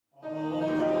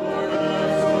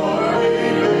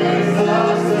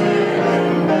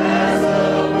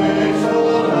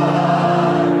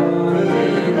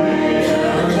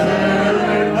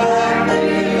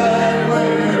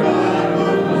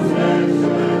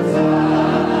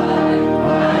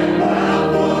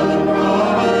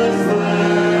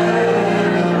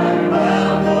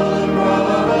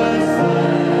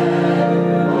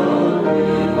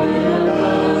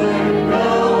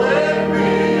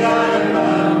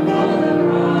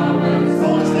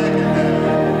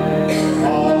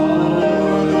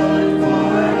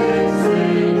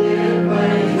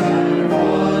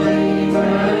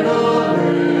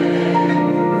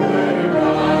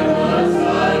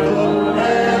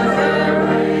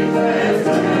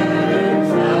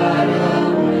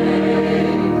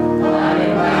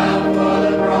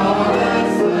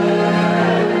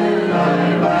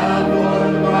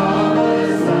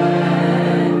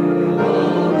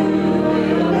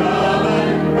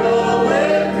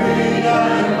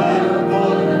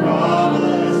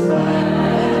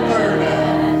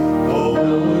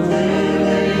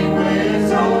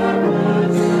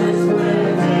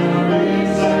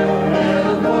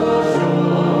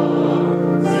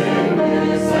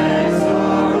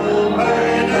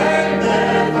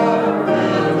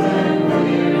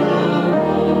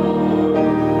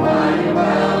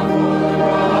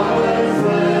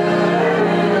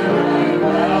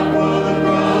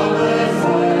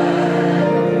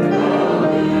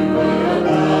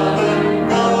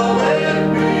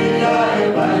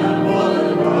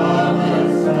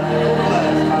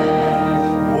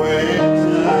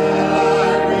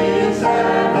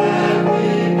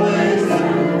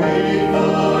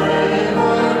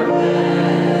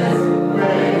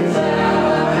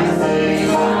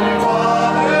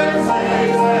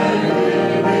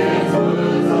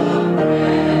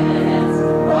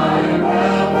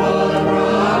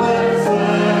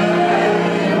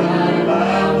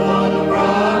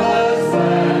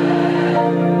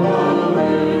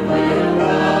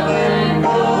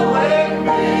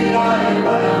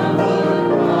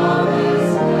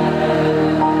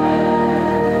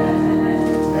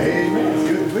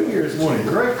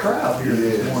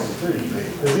here this morning too.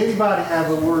 Does anybody have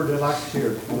a word they'd like to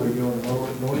share before we go in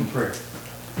Lord in prayer?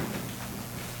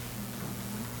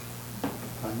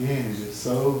 Again, it is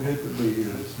so good to be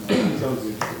here this morning. So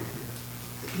good to be here.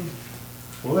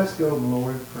 Well, let's go in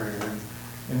Lord in prayer.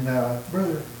 And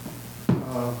Brother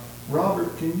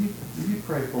Robert, do you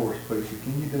pray for us, please?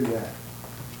 Can you do that?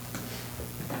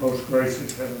 Most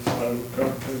gracious Heavenly Father, we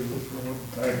come to you this morning.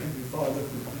 Thank you, Father,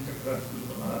 for keeping us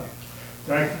alive.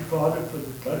 Thank you, Father, for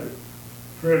the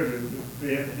privilege of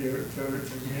being here at church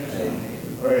again.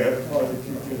 We pray, Heavenly Father, that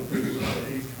you just be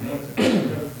with each one.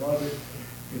 Heavenly Father,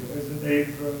 if there's a need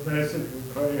for a message, we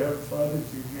pray, Heavenly Father,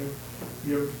 that you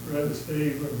give Brother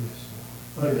Steve or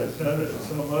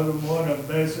some other one a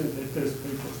message that this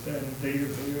people stand in need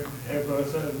of here and help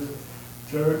us as a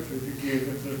church, would you give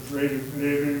us the freedom of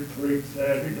living, preach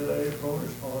Saturday lay upon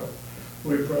his heart.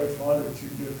 We pray, Father, that you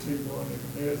just see one in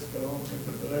the midst, go on in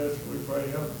the bless. We pray,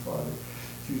 Heavenly Father,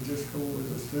 that you just go with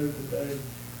us through the day.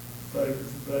 Favors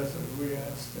and blessings we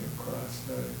ask in Christ's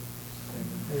name.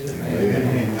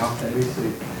 Amen. Y'all can be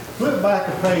seated. Flip back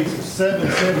a page to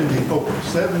 774.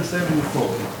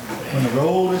 774. When the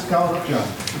roll is called up, John.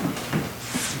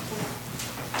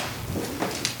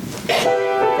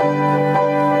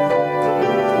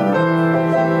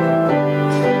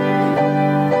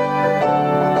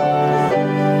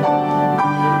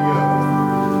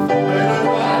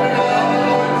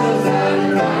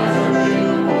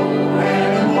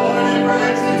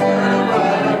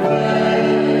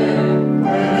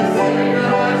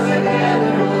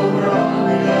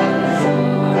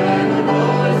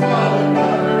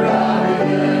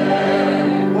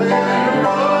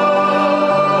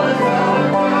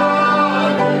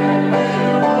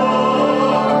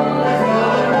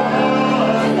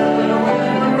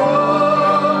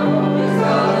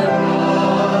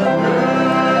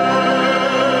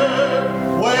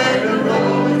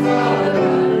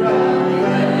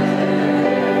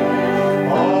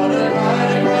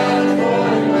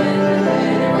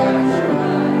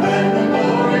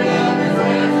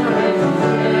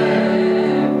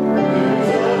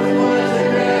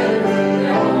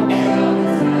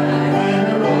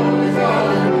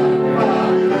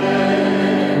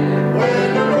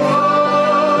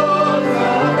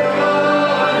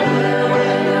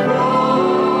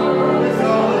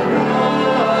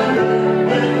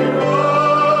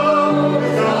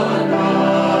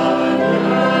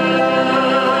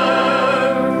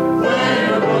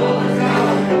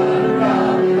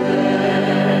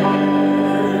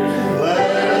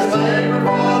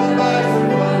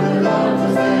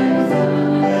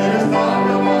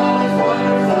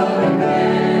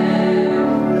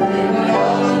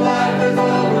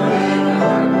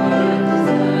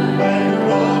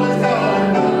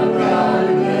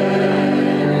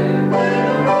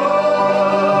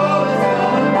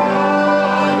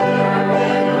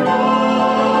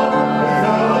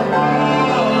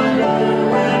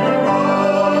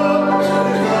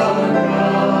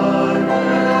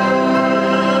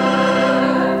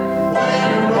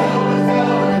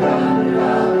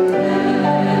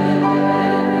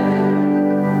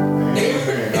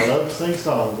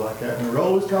 Songs like that. When the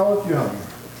roll is called, if you're hungry,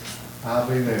 I'll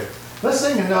be there. Let's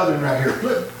sing another one right here.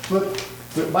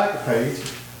 Flip back a page,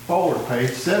 forward a page,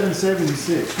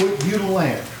 776. Quick View to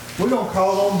Land. We're going to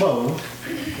call on Bo.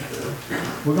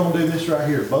 We're going to do this right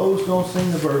here. Bo's going to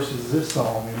sing the verses of this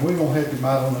song, and we're going to help him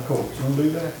out on the chorus. You want to do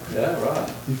that? Yeah, right.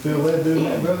 You feel led doing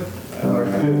that, brother? All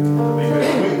right, good.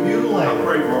 Quick View to Land. I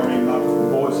pray for me. My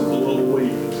voice is a little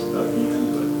weak and stuff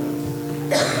again, but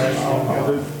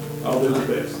I'll do the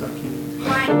best. Thank you.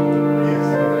 Yes.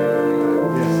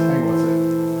 Yes, hang on a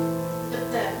second. The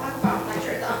microphone, make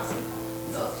sure it's on.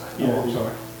 Oh, I'm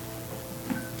sorry.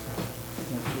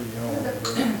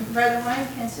 Brother Wayne,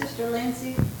 can Sister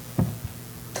Lindsay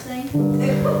sing?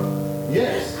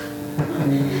 Yes.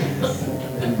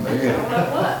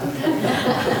 What?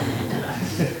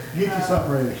 Get you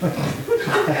something ready.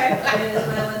 Okay.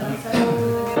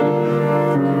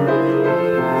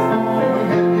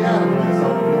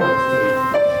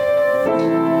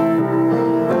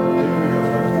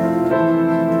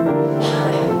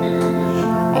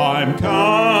 I'm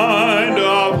kind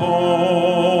of homesick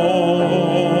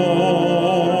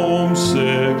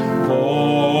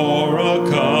for a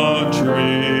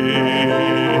country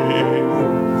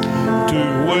to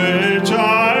which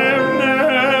I've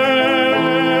never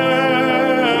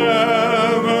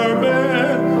been.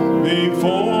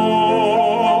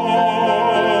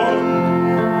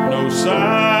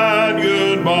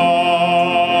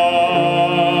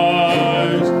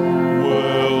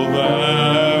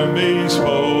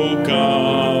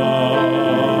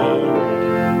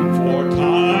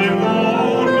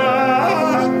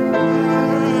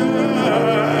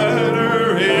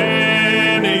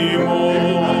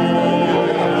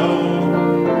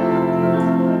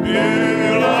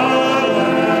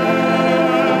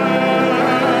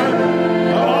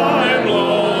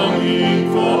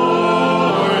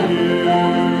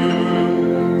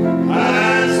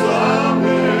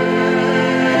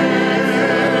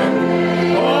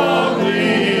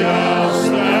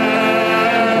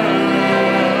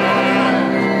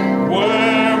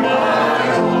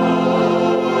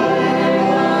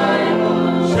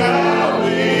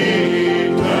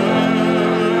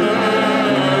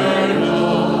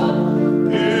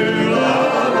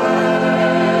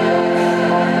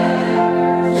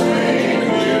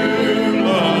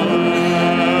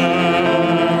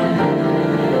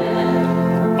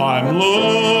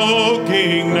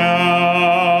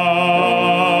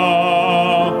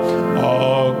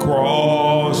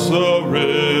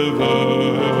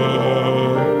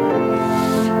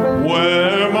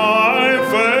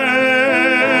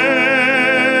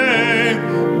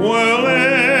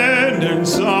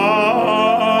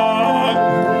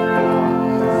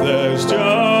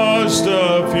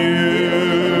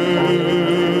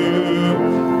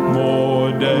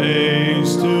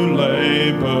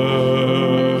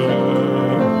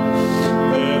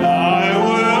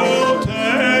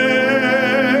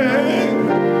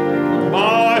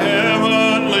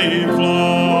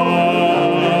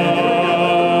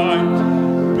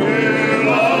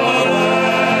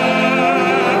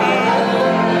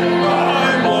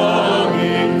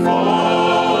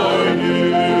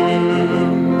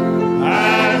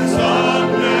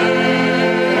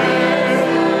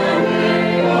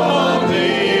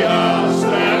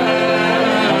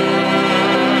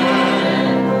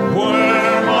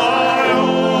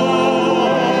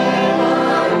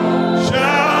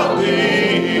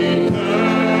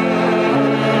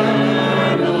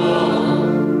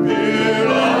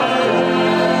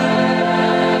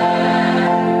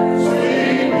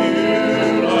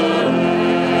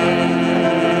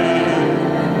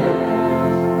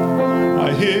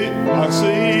 I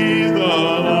see the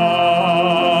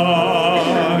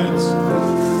lights,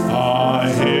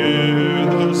 I hear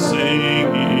the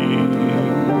singing,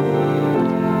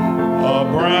 a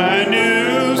brand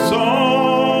new song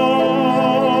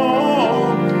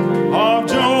of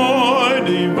joy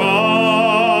divine.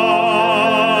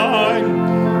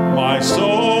 My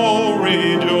soul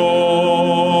rejoices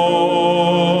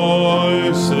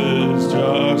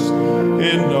just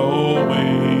in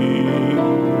knowing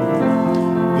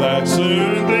that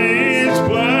soon these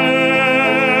pleasures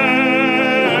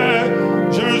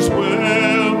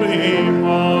will be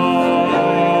mine.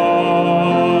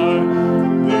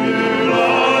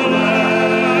 Beautiful land,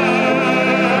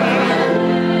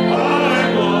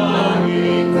 I'm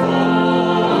longing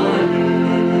for you,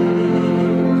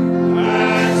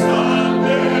 and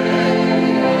someday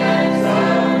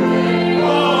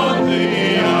on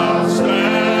thee I'll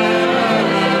stand,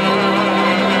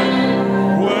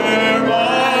 where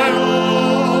my own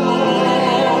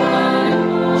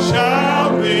shall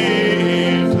be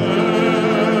eternal.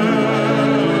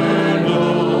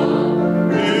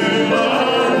 Beulah,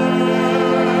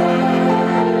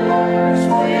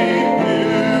 sweet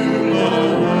Beulah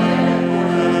land.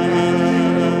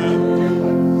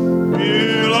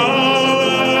 Beulah,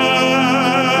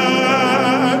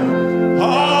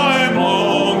 I'm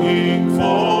longing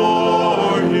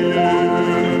for you,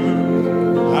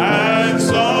 and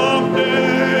someday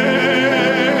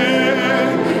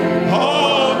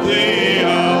on thee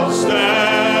I'll stand,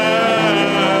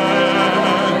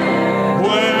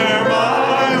 where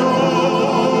my own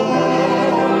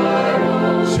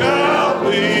shall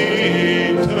be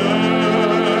eternal.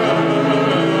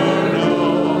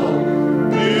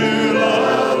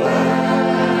 Beulah land,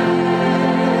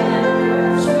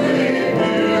 sweet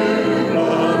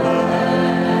Beulah land.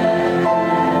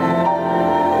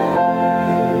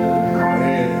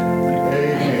 Amen.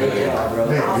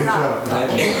 Nick, good job.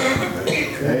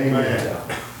 Amen.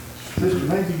 Sister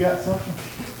Lindsay, you got something?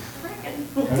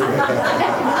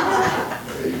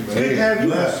 Good to have you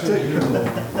back.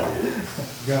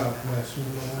 God bless you,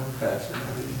 Lord.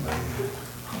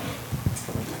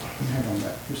 Hang on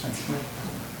that, just a second.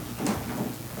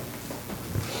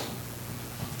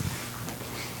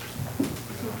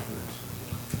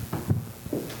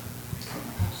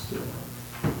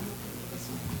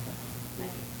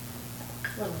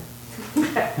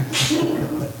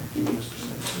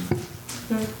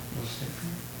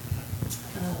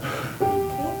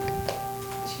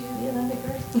 Yeah, that'd be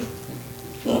great.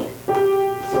 Can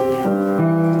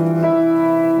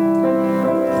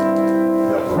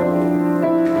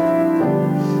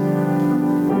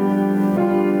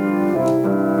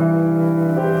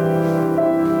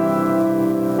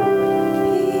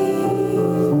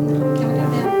we go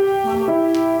down one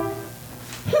more?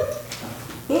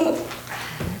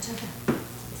 That's okay.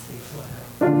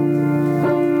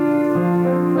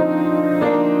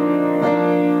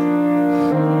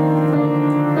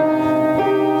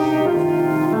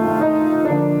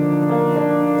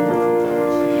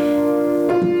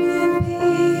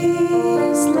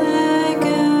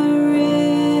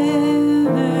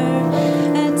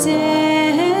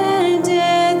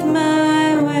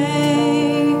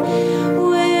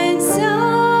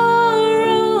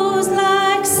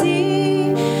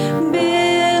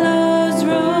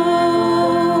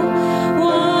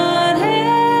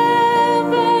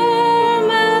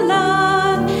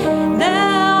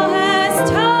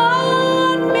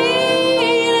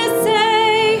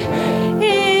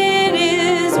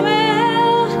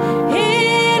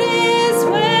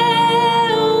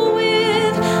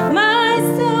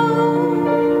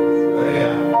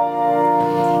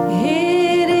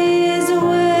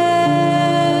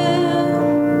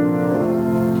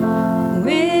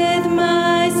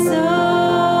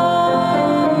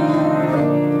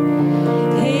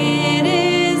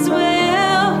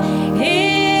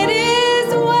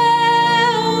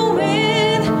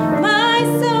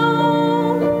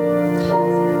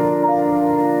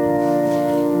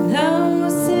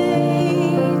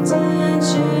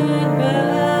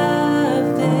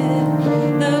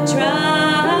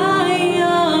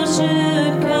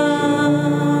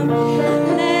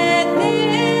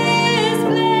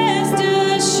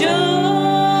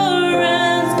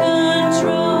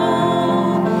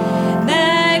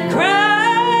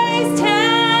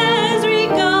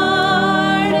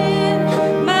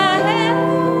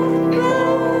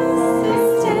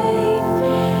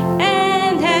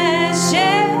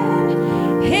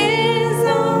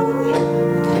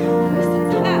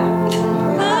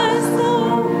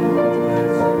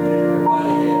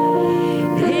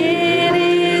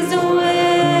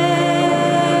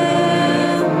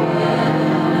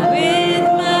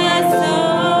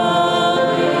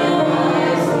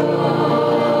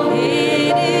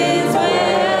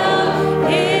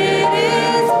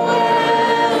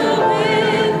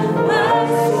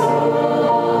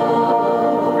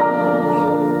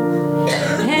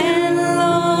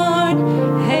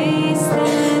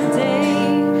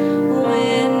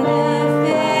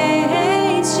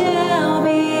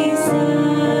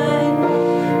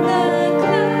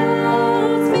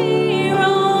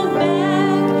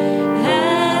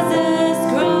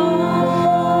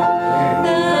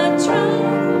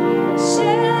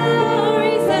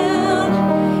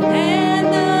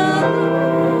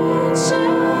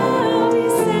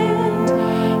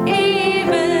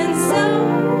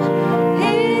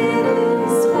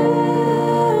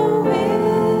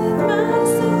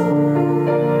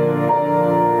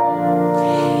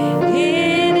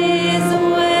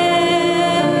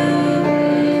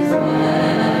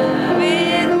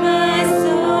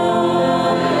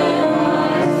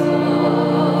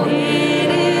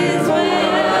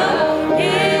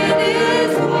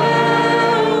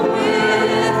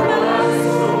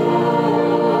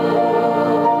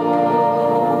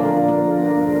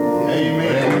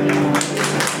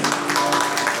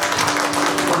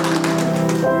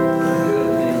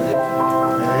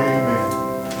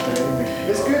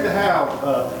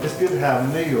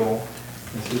 have Neil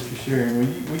and Sister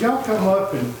Sharon. Would y'all come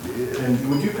up and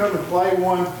would you come and play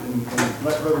one and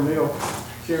let Brother Neil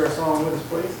share a song with us,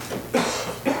 please?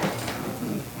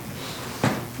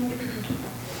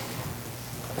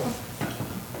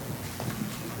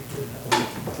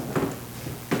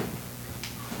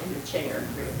 In the chair,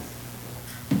 Chris.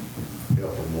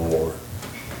 Couple more.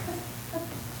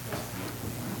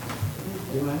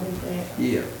 Do I need that?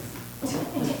 Yeah.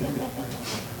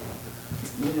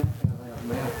 You don't have a loud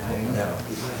mouth hang. No.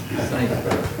 Thank you,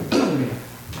 brother.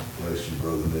 Bless you,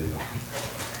 Brother Neil.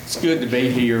 It's good to be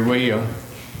here.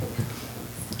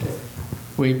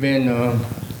 We've been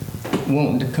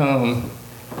wanting to come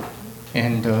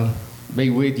and be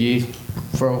with you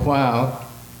for a while.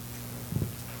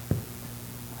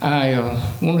 I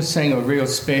want to sing a real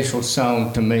special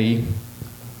song to me.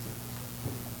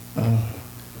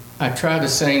 I try to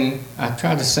sing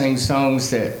songs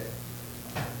that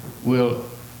will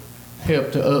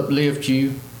help to uplift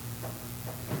you,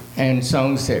 and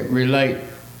songs that relate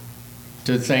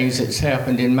to things that's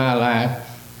happened in my life.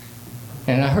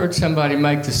 And I heard somebody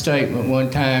make the statement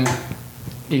one time,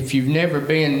 if you've never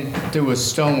been through a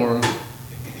storm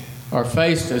or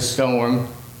faced a storm,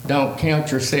 don't count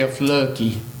yourself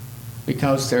lucky,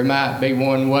 because there might be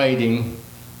one waiting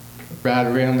right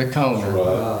around the corner.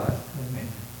 Right.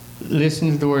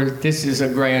 Listen to the word. This is a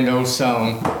grand old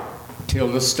song, Till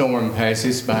the Storm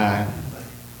Passes By.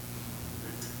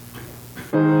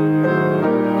 Bless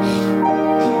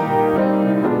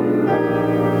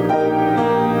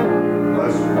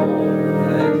you, Lord.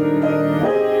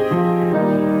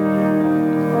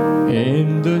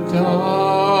 In the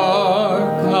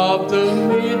dark of the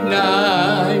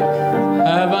midnight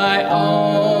have I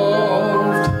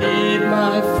oft hid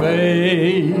my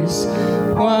face,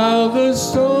 while the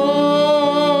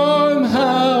storm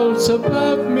howls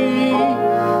above me,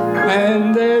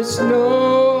 and there's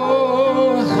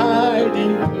no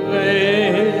hiding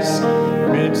place.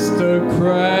 Midst the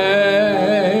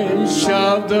crash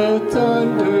of the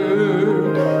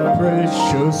thunder,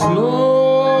 precious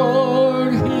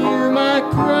Lord, hear my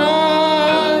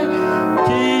cry,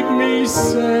 keep me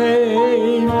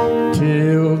safe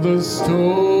till the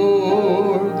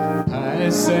storm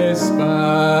passes by,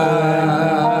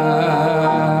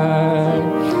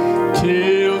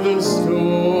 till the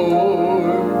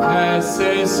storm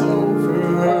passes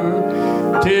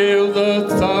over, till the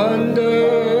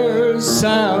thunder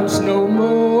sounds no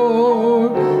more,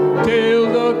 till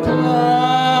the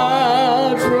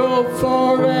clouds roll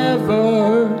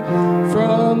forever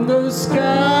from the sky.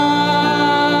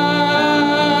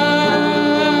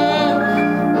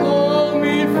 Hold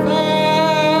me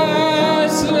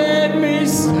fast, let me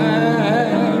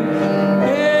stand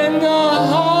in the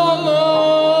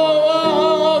hollow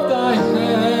of thy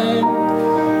hand.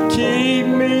 Keep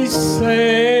me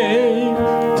safe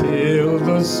till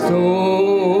the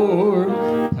storm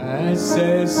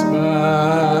passes by.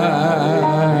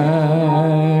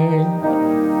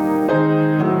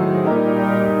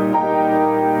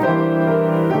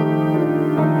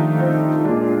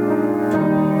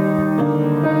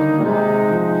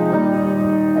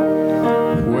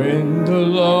 When the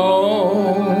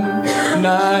long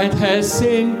night has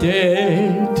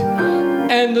ended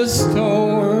and the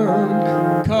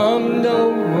storm come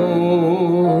no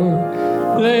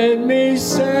more, let me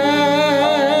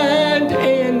stand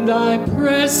in thy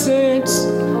presence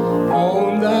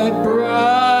on that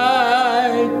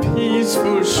bright,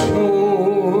 peaceful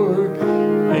shore,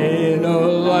 in a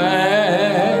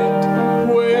land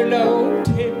where no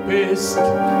tempest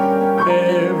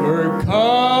ever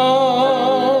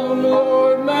come.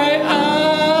 Lord, may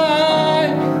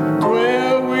I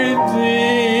dwell with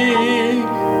thee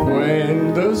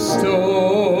when the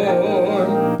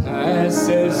storm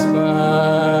passes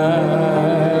by,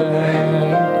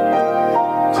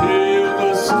 till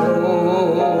the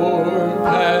storm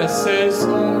passes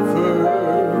by.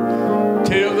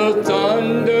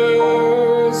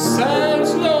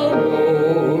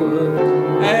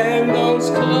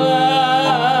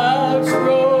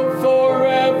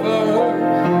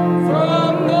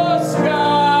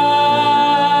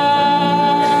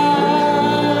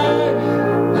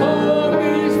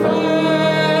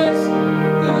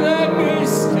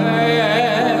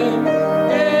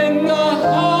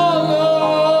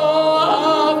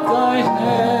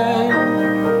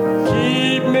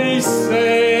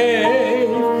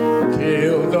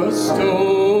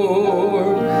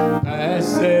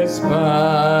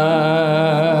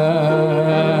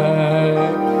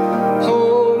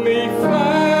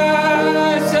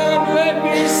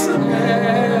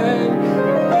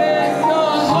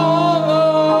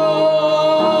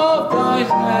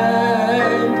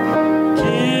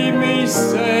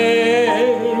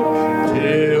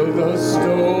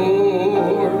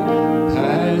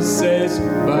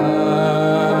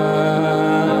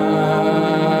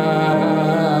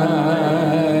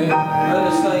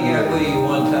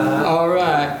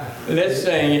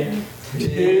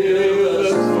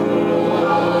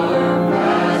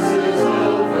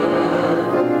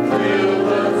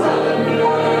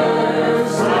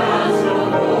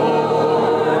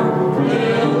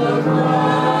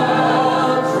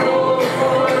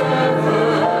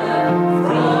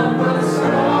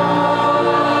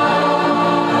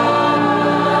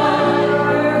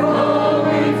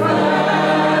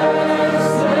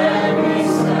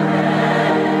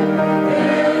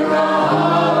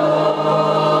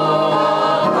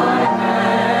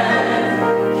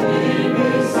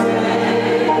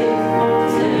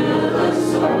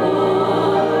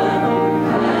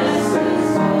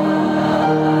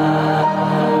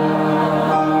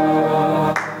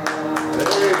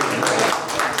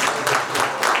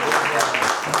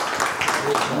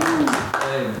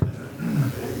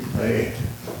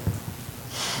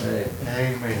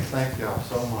 Amen. Thank y'all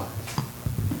so much.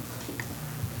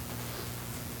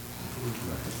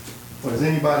 Well, does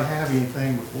anybody have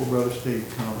anything before Brother Steve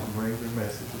comes and brings their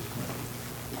message this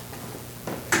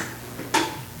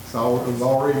morning? We've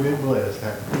already been blessed,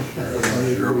 haven't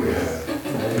we? Sure we have.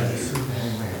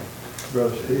 Amen.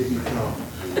 Brother Steve, you come.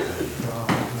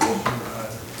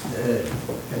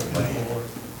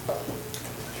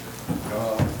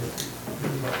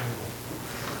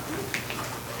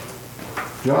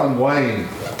 John Wayne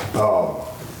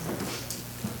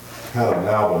had an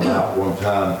album out one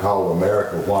time called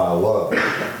America Why I Love It.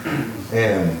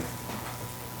 And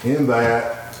in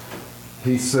that,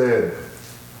 he said,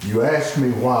 you ask me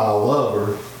why I love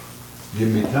her, give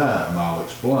me time, I'll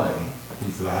explain.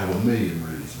 He said, I have a million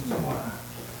reasons why.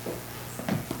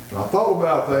 And I thought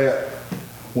about that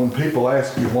when people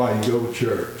ask you why you go to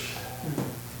church.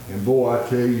 And boy, I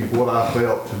tell you, what I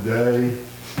felt today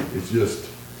is just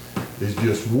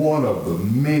one of the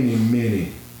many,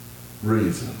 many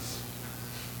reasons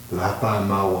that I find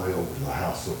my way over to the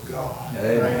house of God.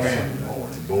 Amen. Sunday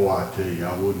morning. Boy, I tell you,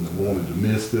 I wouldn't have wanted to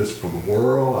miss this for the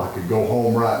world. I could go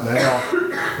home right now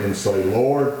and say,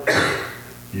 Lord,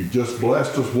 you've just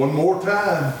blessed us one more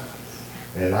time.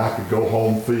 And I could go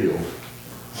home filled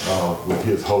with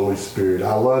His Holy Spirit.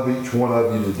 I love each one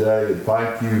of you today, and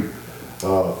thank you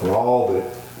for all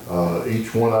that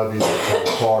each one of you that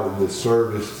took part in this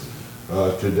service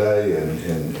today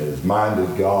and has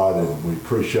minded God, and we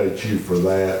appreciate you for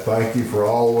that. Thank you for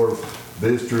all our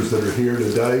visitors that are here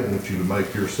today. I want you to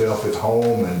make yourself at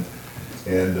home,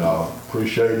 and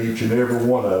appreciate each and every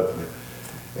one of you.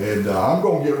 And I'm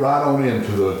going to get right on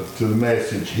into the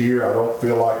message here. I don't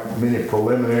feel like many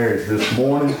preliminaries this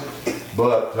morning,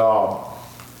 but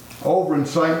over in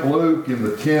St. Luke in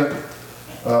the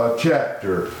 10th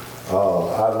chapter,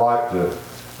 I'd like to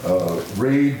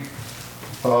read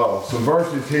some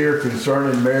verses here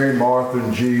concerning Mary, Martha,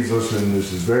 and Jesus, and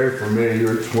this is very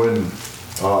familiar. It's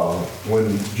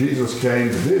when Jesus came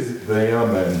to visit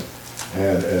them,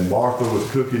 and Martha was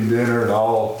cooking dinner and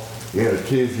all in a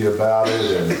tizzy about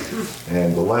it,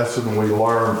 and the lesson we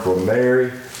learned from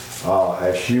Mary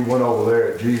as she went over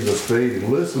there at Jesus' feet and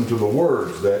listened to the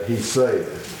words that He said.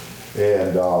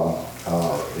 And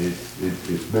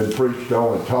it's been preached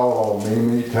on and taught on many,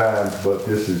 many times, but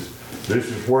this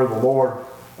is where the Lord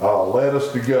led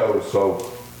us to go. So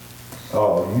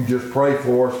you just pray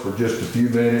for us for just a few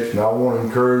minutes, and I want to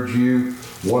encourage you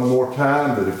one more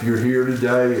time that if you're here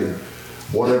today and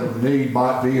whatever need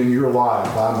might be in your life,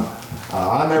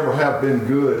 I never have been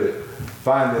good at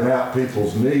finding out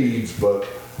people's needs, but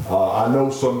I know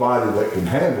somebody that can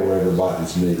handle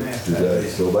everybody's needs today.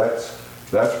 So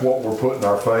that's what we're putting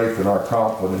our faith and our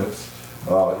confidence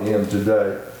in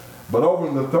today. But over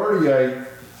in the 38th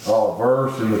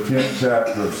verse in the 10th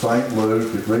chapter of St.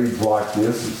 Luke, it reads like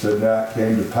this. It said, now it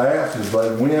came to pass as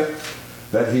they went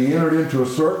that He entered into a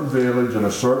certain village, and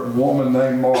a certain woman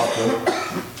named Martha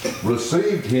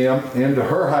received Him into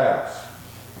her house.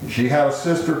 And she had a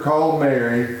sister called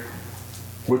Mary,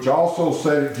 which also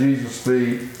sat at Jesus'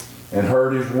 feet and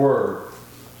heard His word.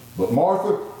 But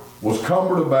Martha was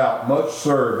cumbered about much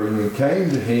serving, and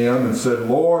came to Him and said,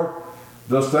 Lord,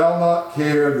 dost Thou not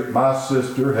care that my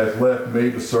sister hath left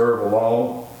me to serve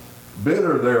alone? Bid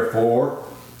her therefore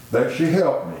that she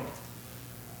help me.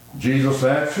 Jesus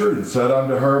answered and said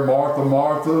unto her, Martha,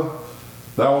 Martha,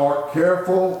 thou art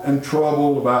careful and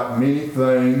troubled about many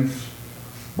things,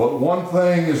 but one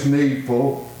thing is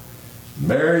needful.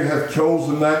 Mary hath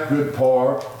chosen that good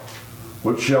part,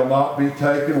 which shall not be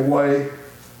taken away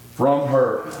from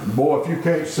her. Boy, if you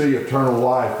can't see eternal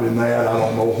life in that, I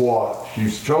don't know what.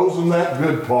 She's chosen that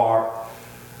good part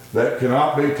that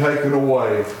cannot be taken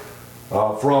away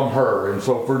from her. And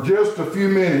so for just a few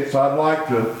minutes, I'd like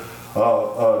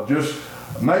to just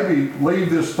maybe leave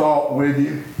this thought with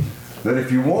you, that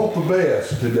if you want the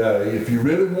best today, if you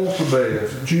really want the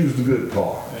best, choose the good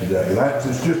part today.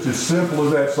 It's just as simple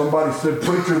as that. Somebody said,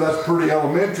 preacher, that's pretty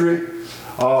elementary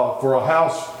for a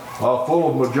house full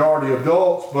of majority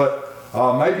adults, but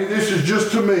maybe this is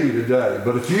just to me today.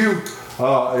 But if you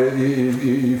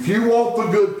want the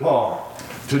good part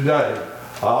today,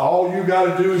 all you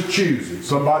got to do is choose it.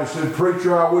 Somebody said,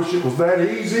 preacher, I wish it was that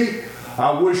easy.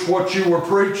 I wish what you were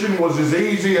preaching was as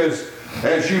easy as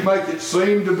you make it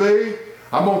seem to be.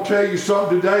 I'm going to tell you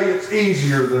something today, it's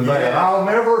easier than that. I'll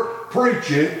never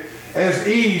preach it as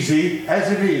easy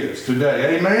as it is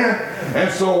today. Amen?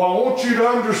 And so I want you to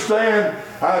understand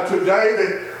today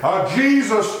that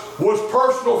Jesus was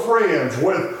personal friends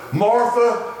with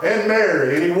Martha and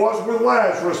Mary, and He was with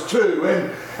Lazarus too.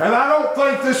 And I don't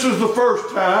think this is the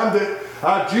first time that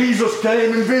Jesus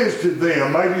came and visited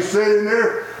them. Maybe sat in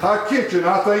their kitchen.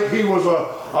 I think he was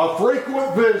a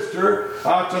frequent visitor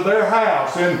to their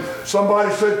house. And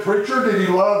somebody said, "Preacher, did he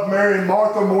love Mary and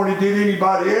Martha more than he did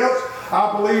anybody else?"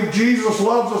 I believe Jesus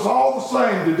loves us all the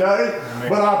same today,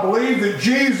 but I believe that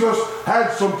Jesus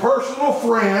had some personal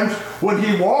friends when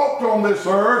he walked on this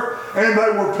earth, and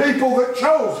they were people that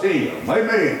chose him.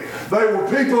 Amen. They were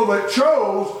people that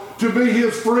chose to be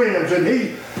his friends, and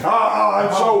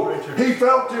so he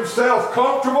felt himself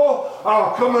comfortable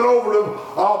coming over to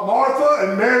Martha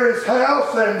and Mary's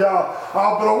house. And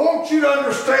but I want you to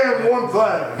understand one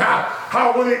thing: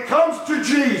 how when it comes to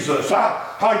Jesus,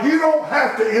 how you don't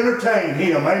have to entertain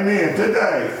him. Amen.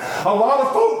 Today, a lot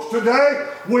of folks today,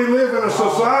 we live in a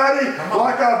society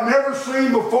like I've never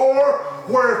seen before,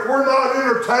 where if we're not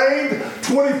entertained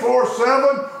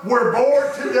 24/7, we're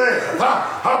bored to death. But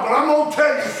I'm going to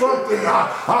tell you something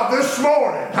this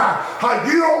morning. How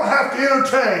you don't have to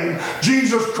entertain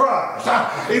Jesus Christ.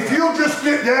 If you'll just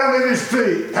get down at his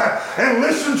feet and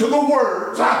listen to the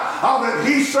words that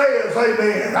he says,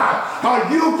 amen,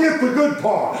 you'll get the good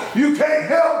part. You can't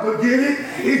help but get it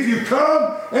if you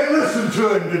come and listen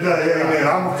to him today. Amen.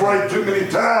 I'm afraid too many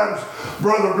times,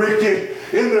 Brother Ricky,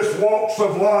 in this walks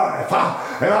of life.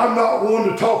 And I'm not one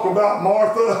to talk about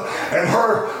Martha and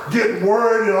her getting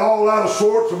worried and all out of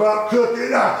sorts about cooking,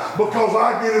 because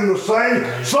I get in the same.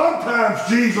 Sometimes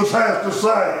Jesus has to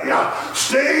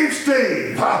say,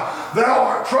 Steve, thou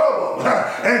art troubled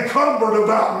and cumbered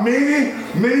about many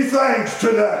things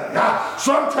today.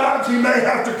 Sometimes he may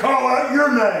have to call out your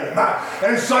name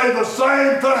and say the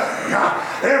same thing.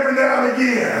 Every now and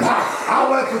again, I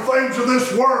let the things of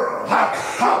this world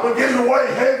begin to weigh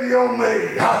heavy on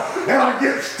me, and I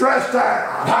get stressed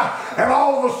out, and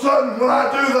all of a sudden when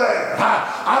I do that,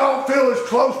 I don't feel as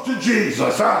close to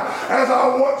Jesus as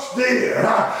I once did,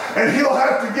 and he'll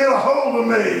have to get a hold of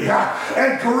me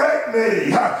and correct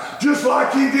me just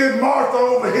like he did Martha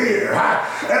over here,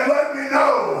 and let me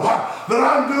know that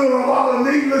I'm doing a lot of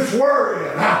needless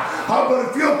worrying. But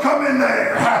if you'll come in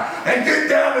there and get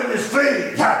down at his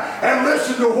feet and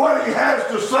listen to what he has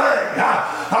to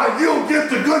say, you'll get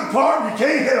the good part. You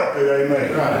can't help it.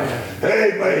 Amen. Right.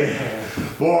 Amen.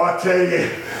 Boy, I tell you,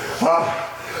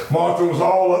 Martha was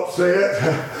all upset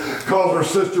because her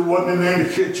sister wasn't in the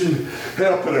kitchen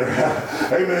helping her.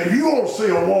 Amen. You won't see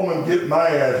a woman get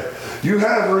mad. You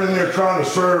have her in there trying to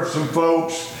serve some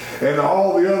folks, and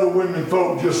all the other women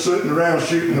folk just sitting around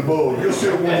shooting the bull. You'll see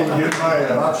a woman get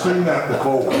mad. I've seen that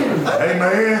before.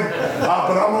 Amen.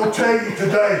 But I'm going to tell you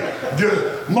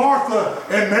today, Martha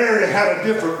and Mary had a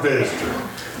different visitor.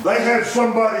 They had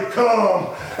somebody come,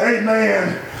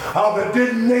 amen, that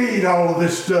didn't need all of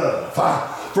this stuff.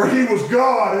 For he was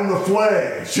God in the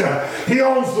flesh. He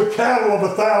owns the cattle of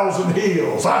 1,000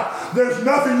 hills. There's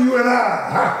nothing you and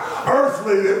I,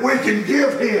 earthly, that we can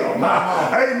give him,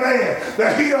 amen,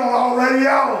 that he don't already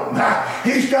own.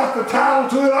 He's got the title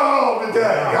to it all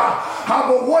today.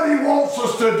 But what he wants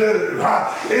us to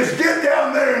do is get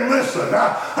down there and listen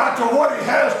to what he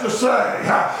has to say.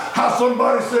 How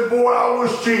somebody said, boy, I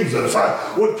wish Jesus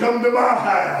would come to my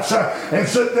house and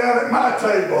sit down at my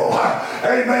table.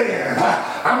 Amen.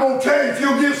 I'm going to tell you, if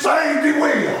you'll get saved, he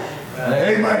will.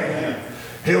 Amen.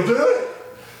 He'll do it.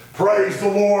 Praise the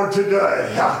Lord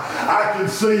today. I can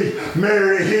see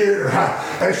Mary here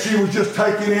as she was just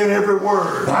taking in every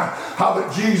word. How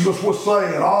that Jesus was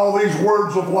saying all these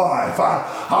words of life.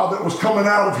 How that was coming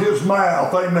out of his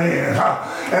mouth. Amen.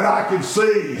 And I can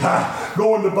see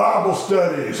going to Bible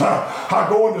studies.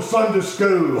 Going to Sunday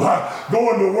school.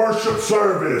 Going to worship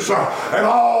service. And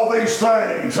all these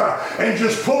things. And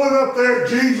just pulling up there at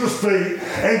Jesus' feet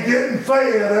and getting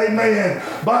fed. Amen.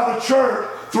 By the church.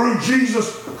 Through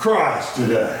Jesus Christ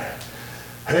today.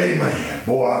 Amen.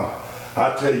 Boy,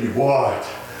 I tell you what,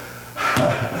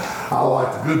 I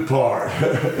like the good part.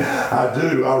 I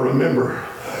do. I remember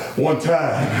one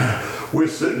time we're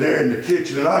sitting there in the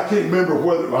kitchen, and I can't remember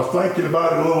whether I was thinking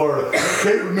about it a little earlier. I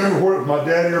can't remember whether it was my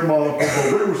daddy or my uncle,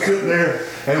 but we were sitting there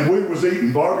and we was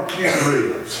eating barbecue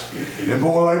ribs. And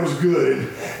boy, they was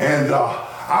good. And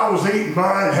I was eating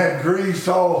mine, had grease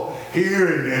all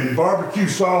here and barbecue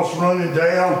sauce running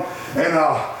down. And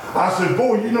I said,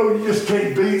 boy, you just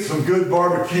can't beat some good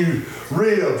barbecue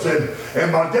ribs.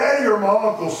 And my daddy or my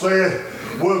uncle said,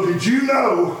 well, did you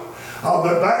know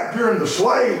that back during the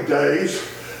slave days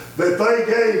that they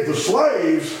gave the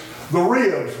slaves the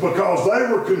ribs because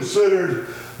they were considered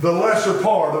the lesser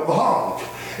part of the hog?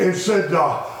 And said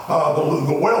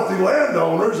the wealthy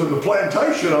landowners and the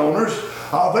plantation owners,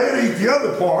 they'd eat the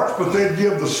other parts, but they'd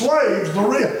give the slaves the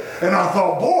rib. And I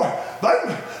thought, boy,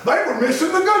 they were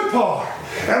missing the good part.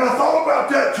 And I thought about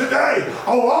that today.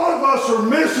 A lot of us are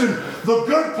missing the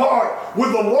good part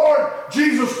with the Lord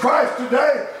Jesus Christ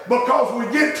today because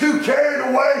we get too carried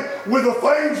away with the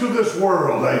things of this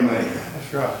world. Amen.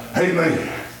 That's right. Amen.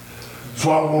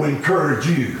 So I want to encourage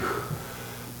you.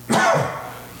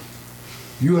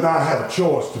 You and I have a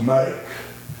choice to make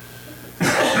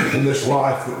in this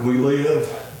life that we live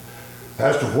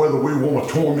as to whether we want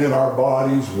to torment our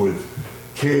bodies with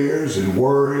cares and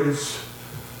worries.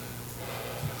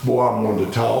 Boy, I'm one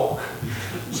to talk.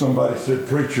 Somebody said,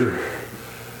 preacher,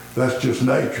 that's just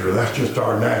nature. That's just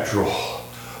our natural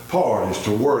part is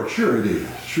to worry. Sure it is.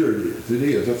 Sure it is. It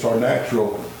is. That's our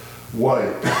natural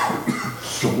way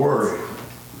to worry.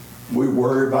 We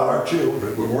worry about our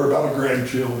children. We worry about our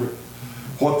grandchildren,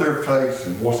 what they're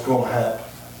facing, what's going to happen.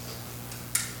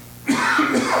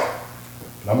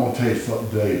 I'm going to tell you something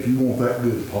today. If you want that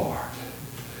good part,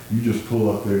 you just pull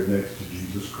up there next to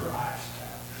Jesus Christ.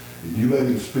 And you let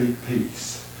him speak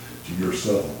peace to your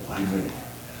soul. Amen.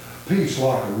 Peace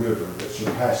like a river that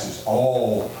surpasses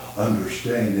all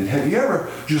understanding. Have you ever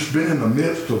just been in the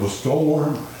midst of a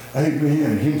storm? Amen.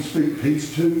 And him speak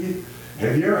peace to you?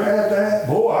 Have you ever had that?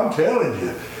 Boy, I'm telling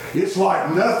you, it's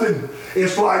like nothing.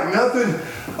 It's like nothing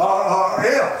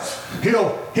else.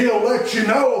 He'll let you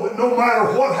know that no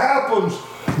matter what happens,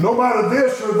 no matter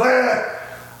this or that,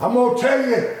 I'm going to tell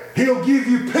you, he'll give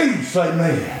you peace.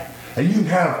 Amen. And you can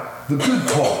have the good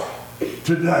part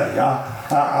today.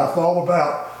 I thought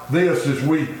about this as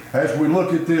we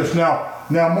look at this. Now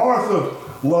Martha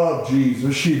loved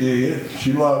Jesus. She did.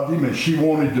 She loved him, and she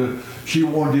wanted to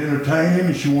entertain him,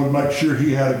 and she wanted to make sure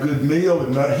he had a good meal.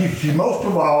 And most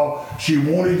of all, she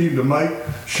wanted him to make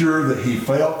sure that he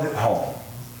felt at home.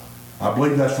 I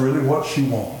believe that's really what she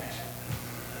wanted.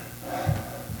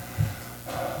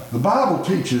 The Bible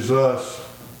teaches us,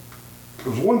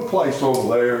 there's one place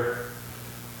over there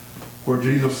where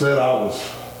Jesus said, I was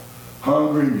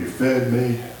hungry and you fed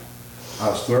me. I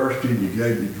was thirsty and you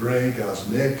gave me drink. I was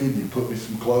naked and you put me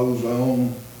some clothes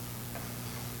on.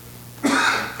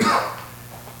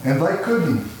 And they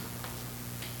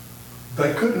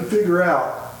couldn't figure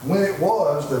out when it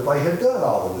was that they had done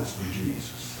all of this for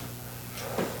Jesus.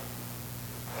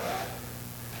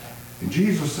 And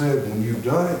Jesus said, when you've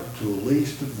done it to the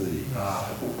least of these,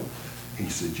 he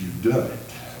said, you've done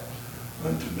it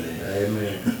unto me.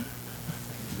 Amen.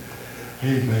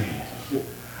 Amen.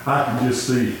 I can just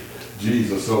see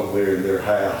Jesus over there in their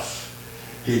house.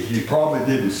 He probably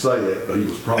didn't say it, but he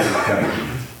was probably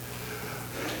thinking,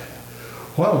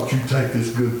 why don't you take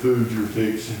this good food you're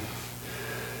fixing,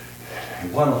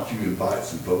 and why don't you invite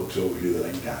some folks over here that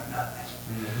ain't got nothing?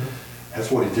 Mm-hmm. That's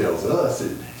what he tells us,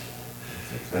 isn't it?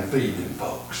 And feed them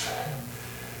folks.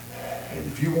 And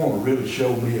if you want to really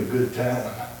show me a good time,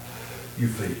 you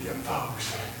feed them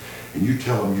folks. And you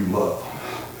tell them you love them.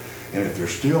 And if they're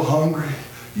still hungry,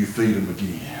 you feed them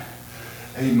again.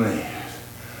 Amen.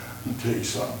 Let me tell you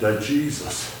something. That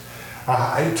Jesus,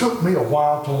 it took me a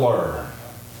while to learn.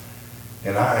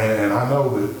 And I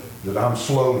know that I'm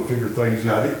slow to figure things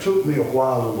out. It took me a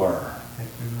while to learn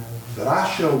that I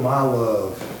show my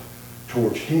love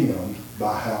towards him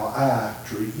by how I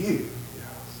treat you.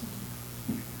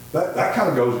 That kind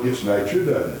of goes against nature,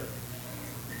 doesn't it?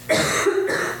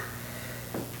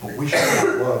 But we show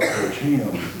our love towards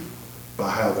him by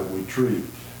how that we treat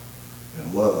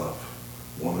and love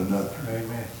one another.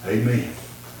 Amen. Amen.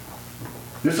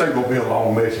 This ain't going to be a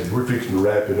long message. We're fixing to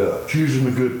wrap it up. Choosing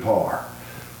the good part.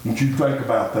 I want you to think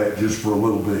about that just for a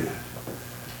little bit.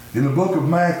 In the book of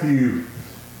Matthew,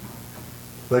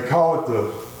 they call it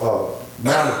the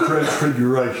Mount of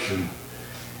Transfiguration.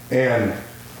 And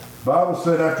the Bible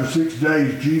said after 6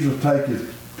 days, Jesus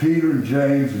taketh Peter and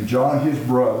James and John his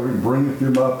brother and bringeth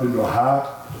them up into a high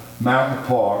mountain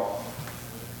apart,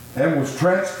 and was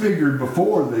transfigured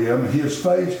before them. His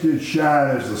face did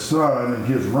shine as the sun, and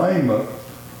his raiment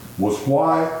was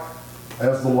white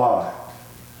as the light.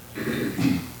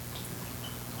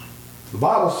 The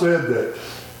Bible said that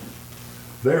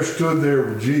there stood there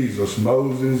with Jesus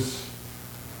Moses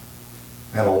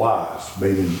and Elias,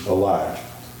 meaning Elijah.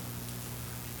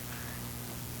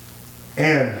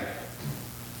 And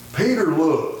Peter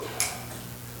looked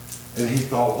and he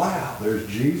thought, wow, there's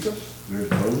Jesus, there's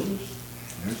Moses,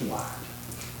 there's Elijah.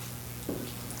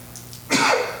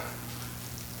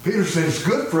 Peter said, it's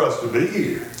good for us to be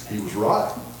here. He was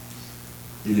right.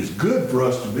 It is good for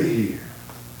us to be here.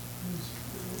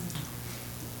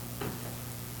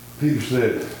 Peter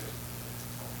said,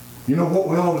 you know what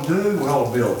we ought to do? We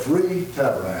ought to build 3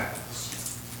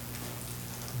 tabernacles.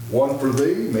 One for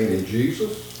thee, meaning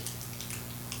Jesus,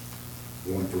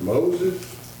 one for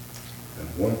Moses, and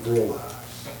one for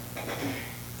Elias.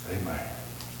 Amen.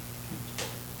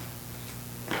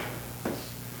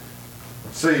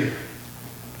 See,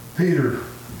 Peter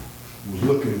was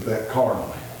looking at that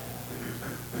carnally.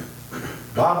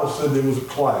 Bible said there was a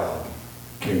cloud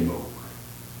came over.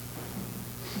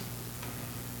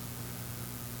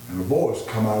 And a voice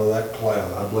come out of that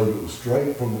cloud. I believe it was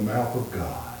straight from the mouth of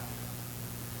God.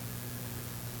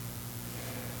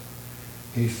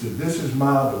 He said, "This is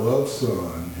my beloved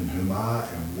Son, in whom I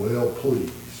am well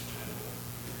pleased.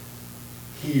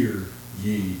 Hear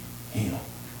ye him."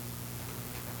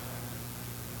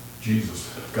 Jesus,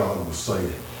 God was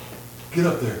saying, get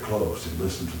up there close and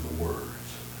listen to the words.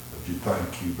 But you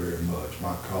thank you very much.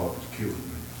 My cough is killing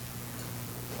me.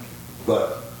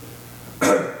 But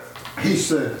he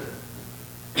said,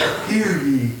 hear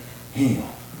ye him.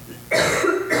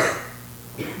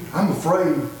 I'm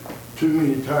afraid too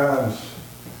many times,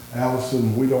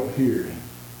 Allison, we don't hear him.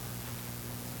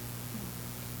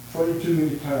 Afraid too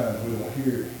many times we don't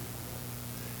hear him.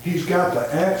 He's got the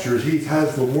answers. He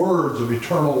has the words of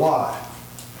eternal life.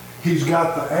 He's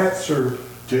got the answer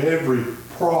to every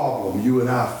problem you and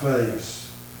I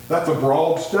face. That's a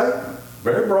broad statement.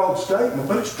 Very broad statement,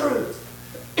 but it's true.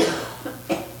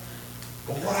 But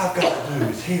what I've got to do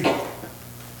is hear it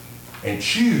and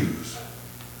choose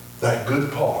that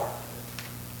good part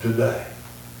today.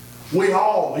 We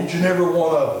all, each and every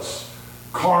one of us,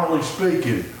 carnally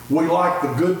speaking, we like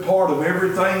the good part of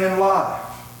everything in life.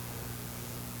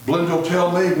 Glenda will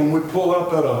tell me when we pull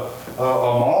up at a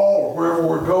mall or wherever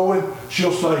we're going,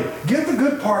 she'll say, "Get the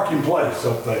good parking place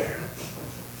up there."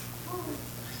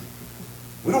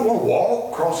 We don't want to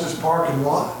walk across this parking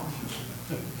lot.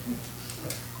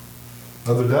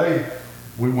 The other day,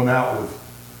 we went out with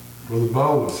Brother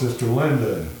Bo and Sister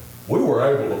Linda, and we were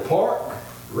able to park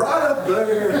right up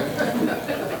there.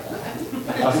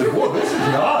 I said, "Boy, this is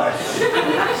nice."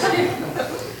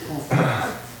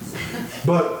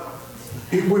 But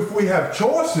if we have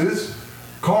choices,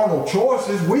 carnal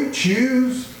choices, we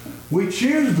choose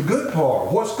the good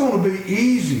part. What's going to be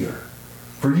easier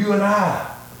for you and I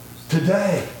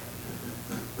today?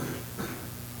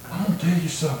 I'm going to tell you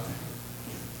something.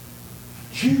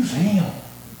 Choose him.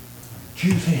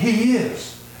 Choose him. He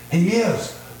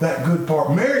is that good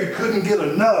part. Mary couldn't get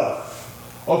enough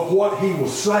of what he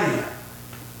was saying.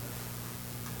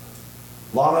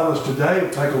 A lot of us today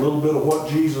will take a little bit of what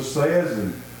Jesus says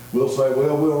and we'll say,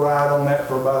 well, we'll ride on that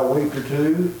for about a week or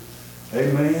two.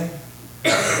 Amen.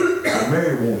 But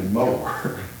Mary wanted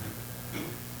more.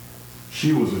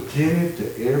 She was attentive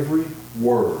to every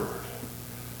word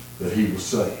that he was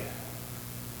saying.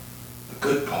 The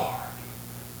good part.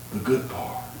 The good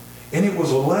part. And it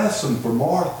was a lesson for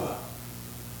Martha.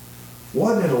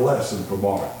 Wasn't it a lesson for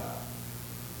Martha?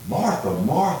 Martha,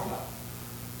 Martha,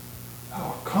 thou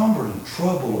art cumbered and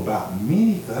troubled about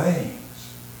many things.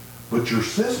 But your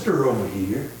sister over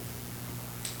here,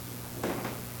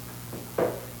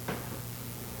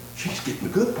 she's getting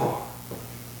the good part.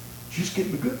 She's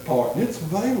getting the good part, and it's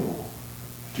available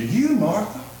to you,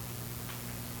 Martha.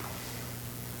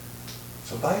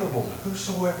 It's available to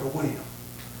whosoever will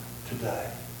today.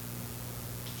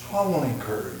 So I want to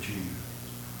encourage you.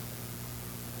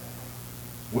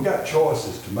 We got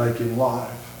choices to make in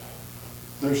life.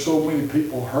 There's so many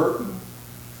people hurting.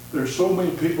 There's so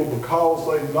many people because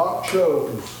they've not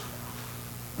chose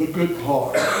the good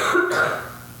part.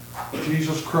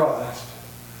 Jesus Christ.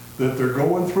 That they're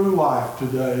going through life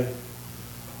today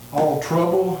all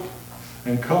troubled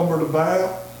and cumbered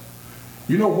about.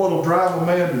 You know what will drive a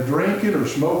man to drinking or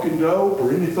smoking dope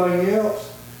or anything else?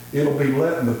 It'll be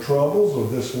letting the troubles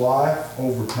of this life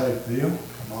overtake them.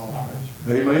 Come on.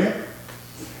 Amen.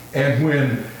 And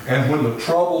when the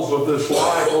troubles of this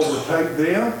life overtake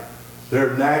them,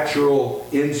 their natural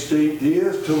instinct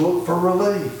is to look for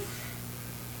relief.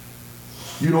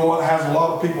 You know what has a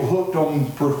lot of people hooked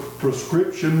on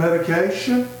prescription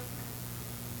medication?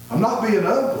 I'm not being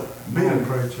ugly.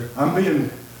 I'm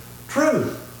being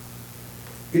true.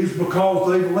 Is because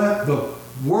they've let the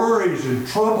worries and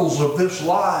troubles of this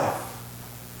life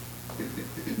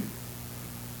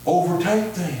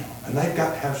overtake them. And they've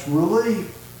got to have some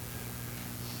relief.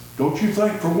 Don't you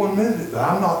think for 1 minute that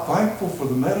I'm not thankful for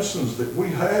the medicines that we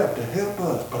have to help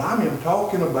us. But I am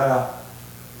talking about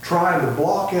trying to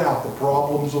block out the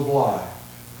problems of life.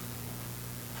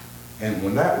 And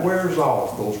when that wears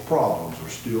off, those problems are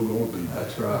still going to be there.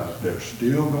 That's right. They're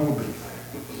still going to be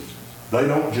there. They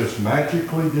don't just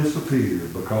magically disappear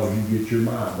because you get your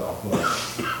mind off of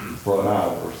them for an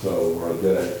hour or so or a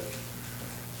day.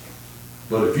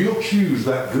 But if you'll choose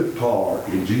that good part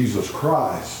in Jesus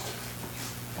Christ,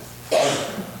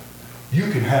 you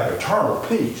can have eternal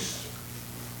peace.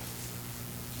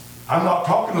 I'm not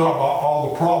talking about all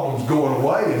the problems going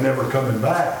away and never coming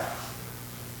back.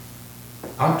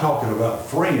 I'm talking about a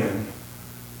friend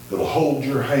that'll hold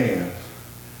your hand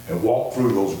and walk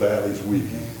through those valleys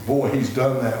with you. Boy, he's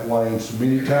done that, Wayne, so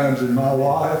many times in my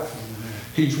life.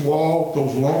 He's walked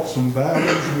those lonesome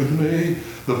valleys with me,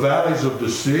 the valleys of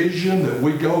decision that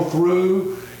we go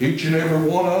through, each and every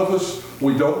one of us.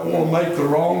 We don't want to make the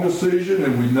wrong decision,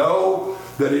 and we know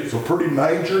that it's a pretty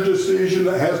major decision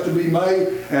that has to be made,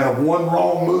 and a one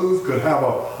wrong move could have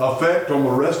an effect on the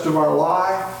rest of our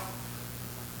life.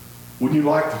 Wouldn't you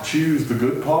like to choose the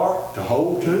good part to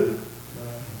hold to?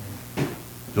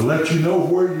 To let you know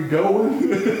where you're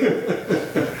going?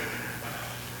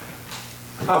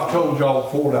 I've told y'all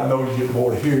before, and I know you get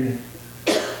more to hearing,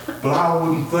 but I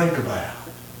wouldn't think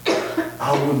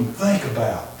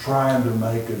about trying to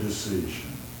make a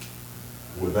decision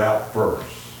without first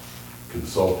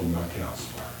consulting my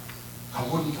counselor. I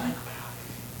wouldn't think about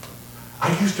it.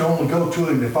 I used to only go to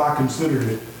him if I considered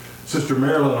it, Sister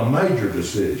Marilyn, a major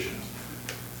decision.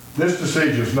 This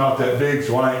decision's not that big,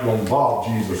 so I ain't going to involve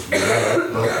Jesus with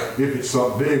that. But if it's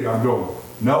something big, I'm going,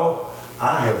 no,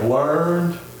 I have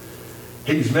learned.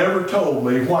 He's never told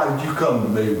me, why did you come to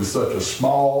me with such a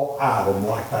small item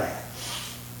like that?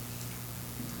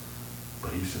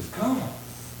 But he says, come.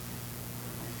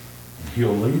 And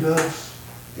he'll lead us,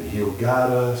 and he'll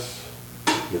guide us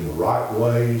in the right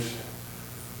ways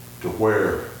to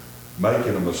where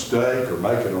making a mistake or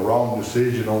making a wrong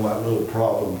decision on that little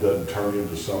problem doesn't turn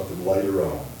into something later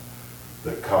on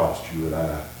that cost you and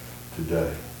I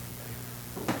today.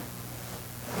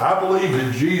 I believe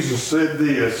that Jesus said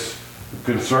this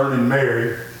concerning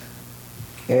Mary,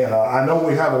 and I know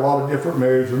we have a lot of different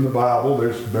Marys in the Bible.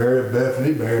 There's Mary of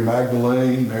Bethany, Mary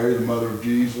Magdalene, Mary the mother of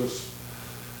Jesus,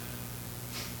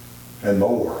 and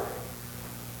more.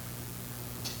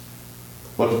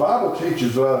 But the Bible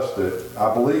teaches us that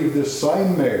I believe this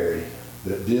same Mary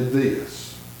that did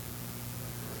this,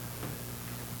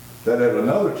 that at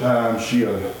another time she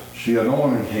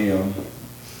anointed him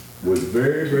with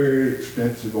very, very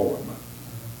expensive ointment.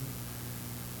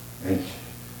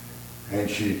 And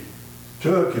she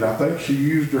took, and I think she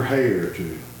used her hair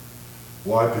to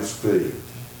wipe his feet.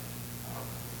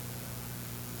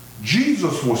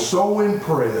 Jesus was so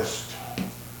impressed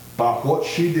by what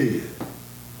she did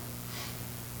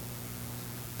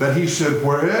that he said,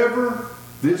 wherever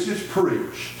this is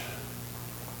preached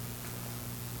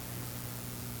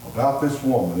about this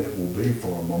woman, it will be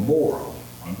for a memorial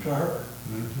unto her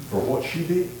for what she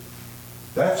did.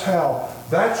 That's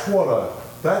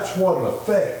what an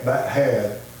effect that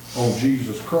had on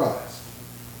Jesus Christ.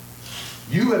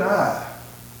 You and I,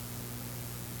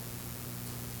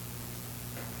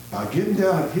 by getting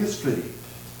down at his feet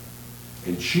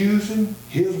and choosing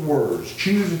his words,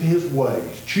 choosing his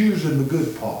ways, choosing the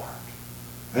good part,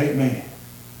 amen,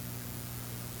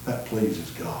 that pleases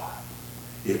God.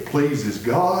 It pleases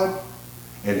God,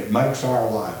 and it makes our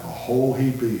life a whole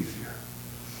heap easier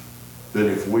than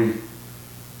if we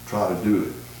try to do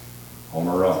it on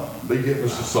our own. Be getting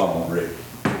us a song ready.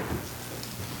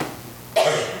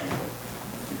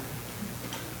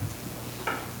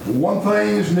 One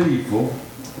thing is needful,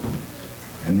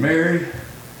 and Mary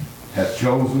hath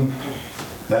chosen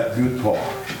that good part.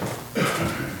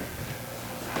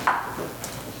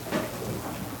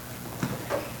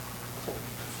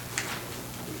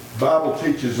 The Bible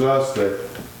teaches us that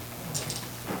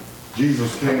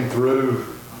Jesus came through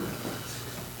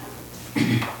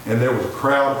and there was a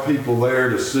crowd of people there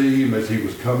to see him as he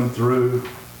was coming through.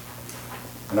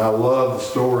 And I love the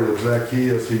story of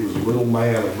Zacchaeus. He was a little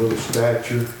man of little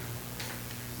stature.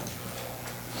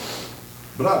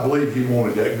 But I believe he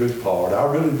wanted that good part. I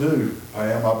really do,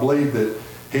 Pam. I believe that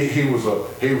he was a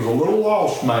little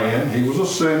lost man. He was a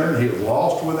sinner. He was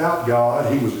lost without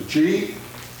God. He was a cheat.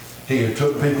 He had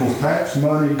took people's tax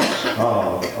money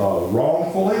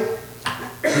wrongfully.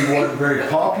 He wasn't very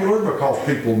popular because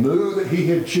people knew that he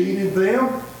had cheated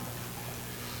them.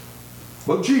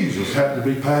 But Jesus happened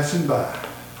to be passing by.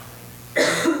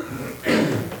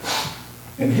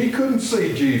 And he couldn't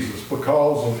see Jesus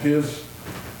because of his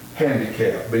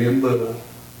handicap, being little.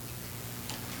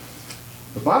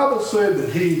 The Bible said that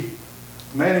he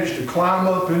managed to climb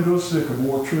up into a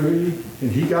sycamore tree,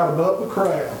 and he got above the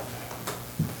crowd.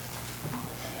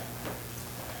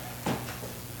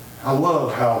 I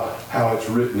love how it's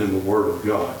written in the Word of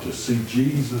God to see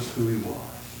Jesus who he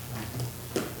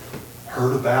was.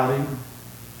 Heard about him.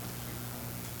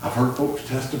 I've heard folks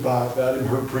testify about him,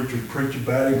 heard preachers preach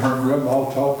about him, heard grandma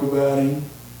talk about him.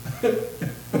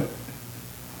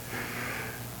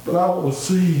 But I want to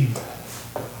see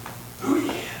who he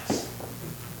is.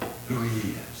 Who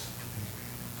he is.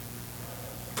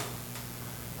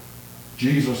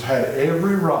 Jesus had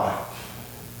every right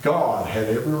God had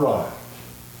every right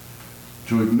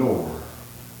to ignore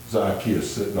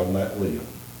Zacchaeus sitting on that limb.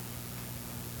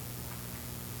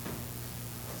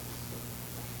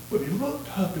 But he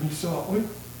looked up and he saw, wait.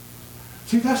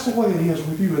 See, that's the way it is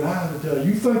with you and I today.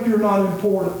 You think you're not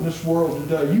important in this world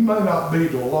today. You may not be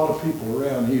to a lot of people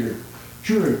around here, but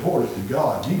you're important to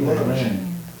God. He loves you.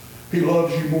 He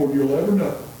loves you more than you'll ever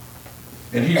know.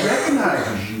 And he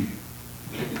recognizes you.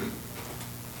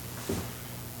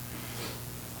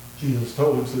 Jesus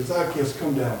told him, says, Zacchaeus,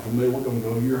 come down from there. We're going to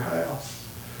go to your house.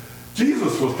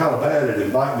 Jesus was kind of bad at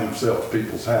inviting himself to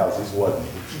people's houses, wasn't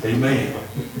he? Amen.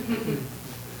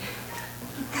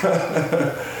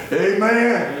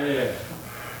 Amen. Yeah.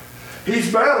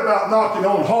 He's bad about knocking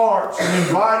on hearts and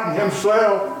inviting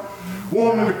himself,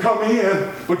 wanting to come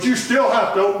in, but you still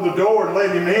have to open the door and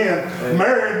let him in.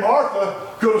 Mary and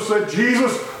Martha could have said,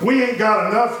 Jesus, we ain't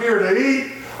got enough here to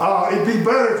eat. It'd be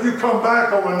better if you come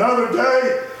back on another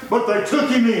day. But they took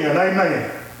him in,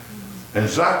 amen. And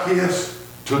Zacchaeus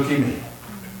took him in.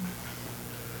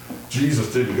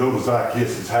 Jesus didn't go to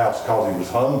Zacchaeus' house because he was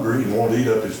hungry and wanted to eat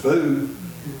up his food.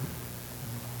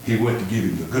 He went to give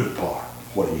him the good part,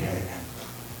 what he had.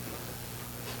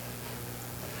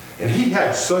 And he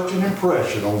had such an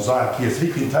impression on Zacchaeus,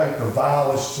 he can take the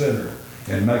vilest sinner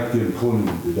and make them clean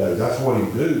today. That's what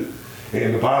he do.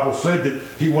 And the Bible said that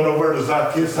he went over to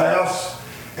Zacchaeus' house,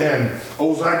 and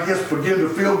old Zacchaeus began to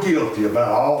feel guilty about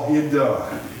all he had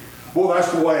done. Well,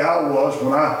 that's the way I was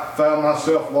when I found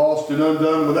myself lost and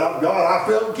undone without God. I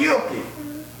felt guilty.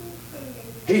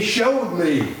 He showed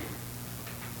me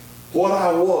what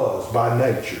I was by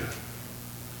nature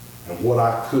and what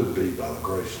I could be by the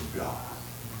grace of God.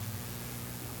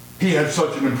 He had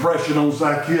such an impression on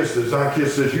Zacchaeus that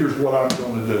Zacchaeus said, here's what I'm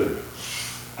going to do.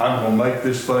 I'm going to make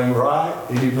this thing right.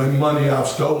 Any money I've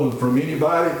stolen from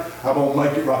anybody, I'm going to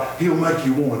make it right. He'll make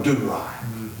you want to do right.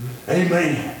 Mm-hmm.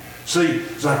 Amen. See,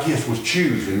 Zacchaeus was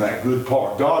choosing that good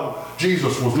part.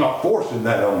 Jesus was not forcing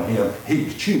that on him. He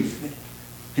was choosing it.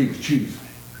 He was choosing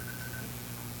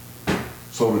it.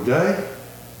 So today,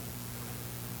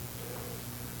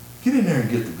 get in there and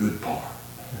get the good part.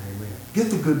 Amen. Get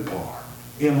the good part.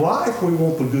 In life, we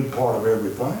want the good part of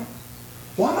everything.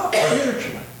 Why not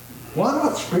spiritually? Why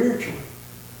not spiritually?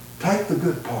 Take the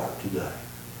good part today.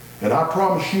 And I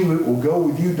promise you it will go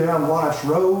with you down life's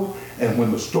road. And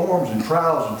when the storms and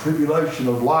trials and tribulation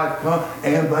of life come,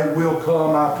 and they will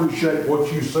come, I appreciate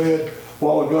what you said a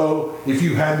while ago. If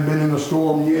you hadn't been in a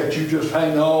storm yet, you just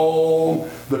hang on.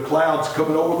 The cloud's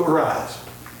coming over the horizon.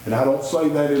 And I don't say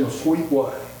that in a sweet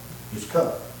way. It's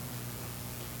coming.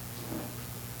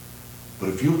 But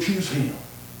if you'll choose him,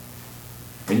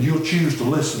 and you'll choose to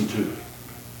listen to him.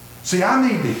 See, I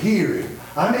need to hear him.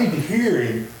 I need to hear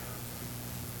him.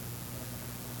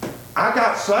 I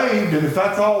got saved, and if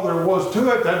that's all there was to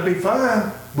it, that'd be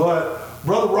fine. But,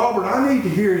 Brother Robert, I need to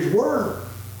hear his word.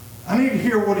 I need to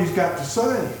hear what he's got to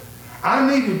say. I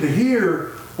needed to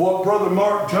hear what Brother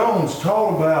Mark Jones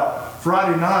taught about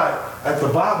Friday night at the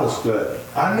Bible study.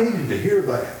 I needed to hear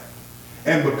that.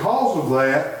 And because of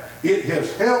that, it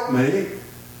has helped me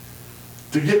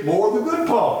to get more of the good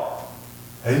part.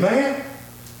 Amen?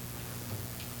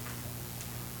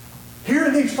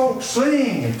 Hearing these folks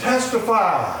sing and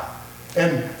testify,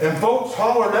 and folks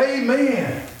hollering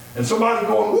amen, and somebody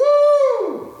going,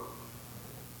 woo!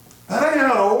 That ain't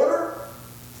out of order.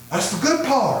 That's the good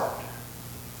part.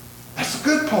 That's the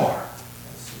good part.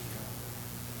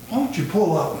 Why don't you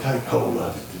pull up and take hold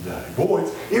of it today?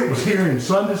 Boys, it was here in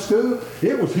Sunday school.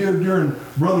 It was here during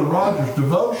Brother Rogers'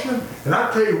 devotion. And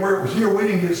I tell you where it was here. We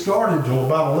didn't get started until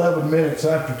about 11 minutes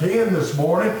after 10 this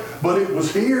morning. But it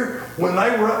was here when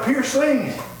they were up here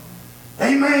singing.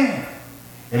 Amen.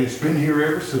 And it's been here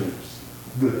ever since.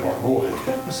 Good part. Go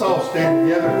ahead. Let's all stand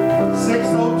together.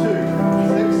 602.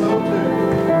 602.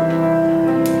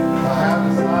 I have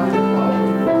decided to follow.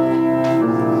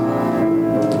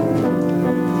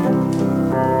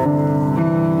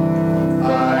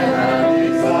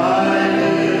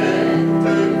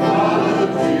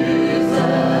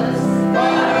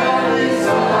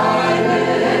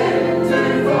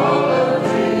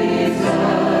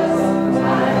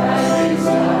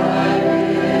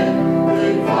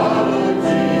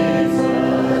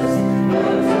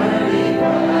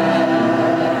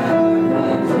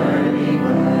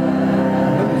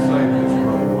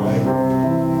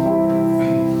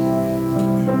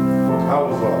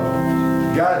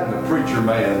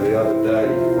 Man the other day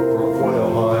for a quail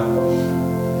hunt.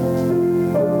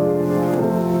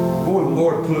 Boy, the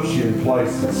Lord puts you in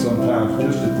places sometimes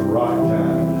just at the right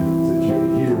time that you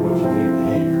can hear what you need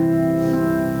to hear.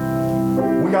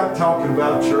 We got talking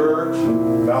about church,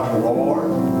 about the Lord.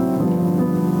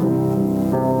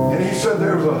 said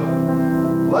there's a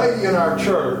lady in our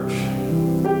church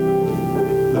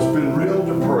that's been real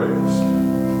depressed.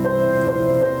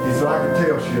 He said, I could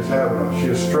tell she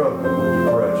is struggling with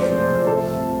depression.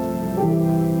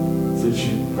 Said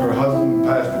her husband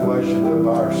passed away, she lived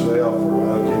by herself, or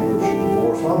I can't remember if she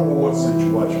divorced, I don't know what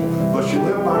situation, but she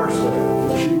lived by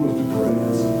herself, she was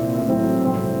depressed.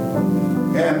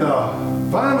 And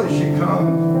finally she come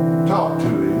and talked to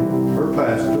him, her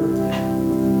pastor.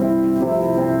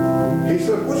 He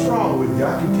said, what's wrong with you?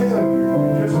 I can tell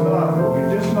you're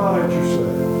just not at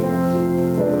yourself.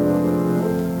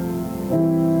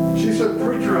 She said,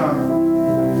 preacher, I'm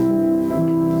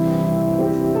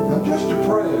just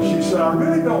depressed. She said, I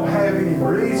really don't have any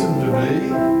reason to be.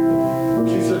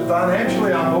 She said,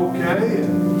 financially I'm okay.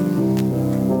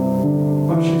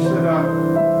 But she said, I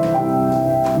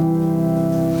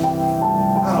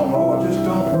don't know, I just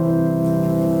don't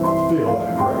feel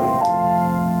that great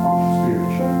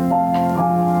spiritually.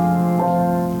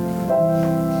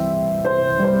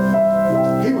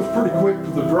 He was pretty quick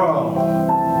to the draw.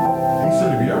 He said,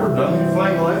 have you ever done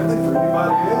anything lately for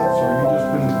anybody else, or have you just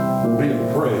been being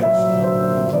depressed?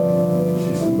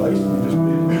 She said, basically just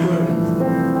being depressed.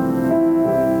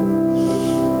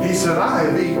 He said, I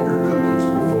have eaten your cookies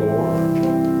before,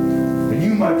 and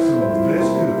you make some of the best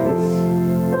cookies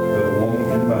that a woman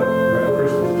can make. Around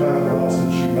Christmas time, and all said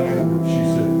she made them. She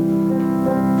said,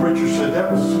 preacher said, that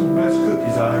was some of the best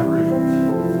cookies I ever eaten.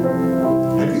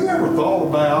 Have you ever thought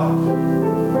about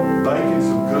baking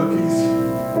some cookies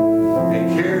and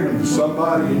carrying them to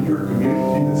somebody in your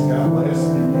community that's got less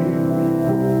than you?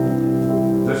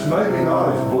 That's maybe not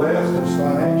as blessed as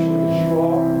financially as you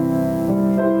are?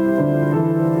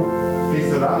 He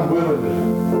said, I'm willing to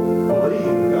believe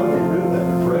that God will get rid of that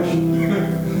depression.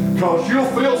 Because you'll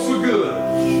feel so good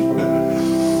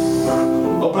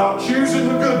about choosing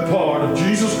the good part of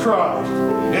Jesus Christ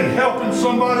and helping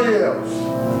somebody else,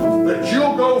 that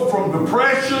you'll go from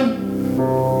depression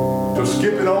to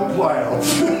skipping on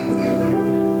clouds.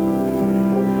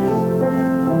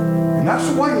 And that's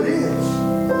the way it is.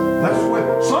 That's the way.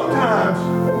 Sometimes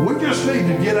we just need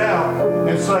to get out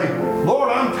and say,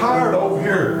 Lord, I'm tired over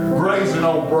here grazing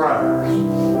on briars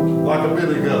like a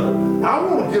billy goat. I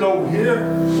want to get over here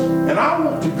and I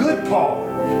want the good part.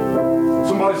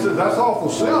 Somebody says, that's awful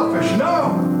selfish.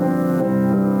 No.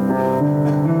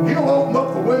 He'll open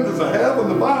up the windows of heaven,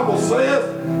 the Bible says,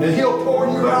 and he'll pour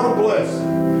you out a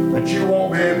blessing that you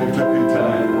won't be able to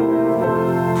contain.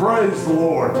 Praise the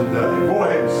Lord today. Go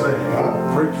ahead and sing.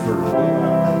 I'll preach for 2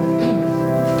 hours.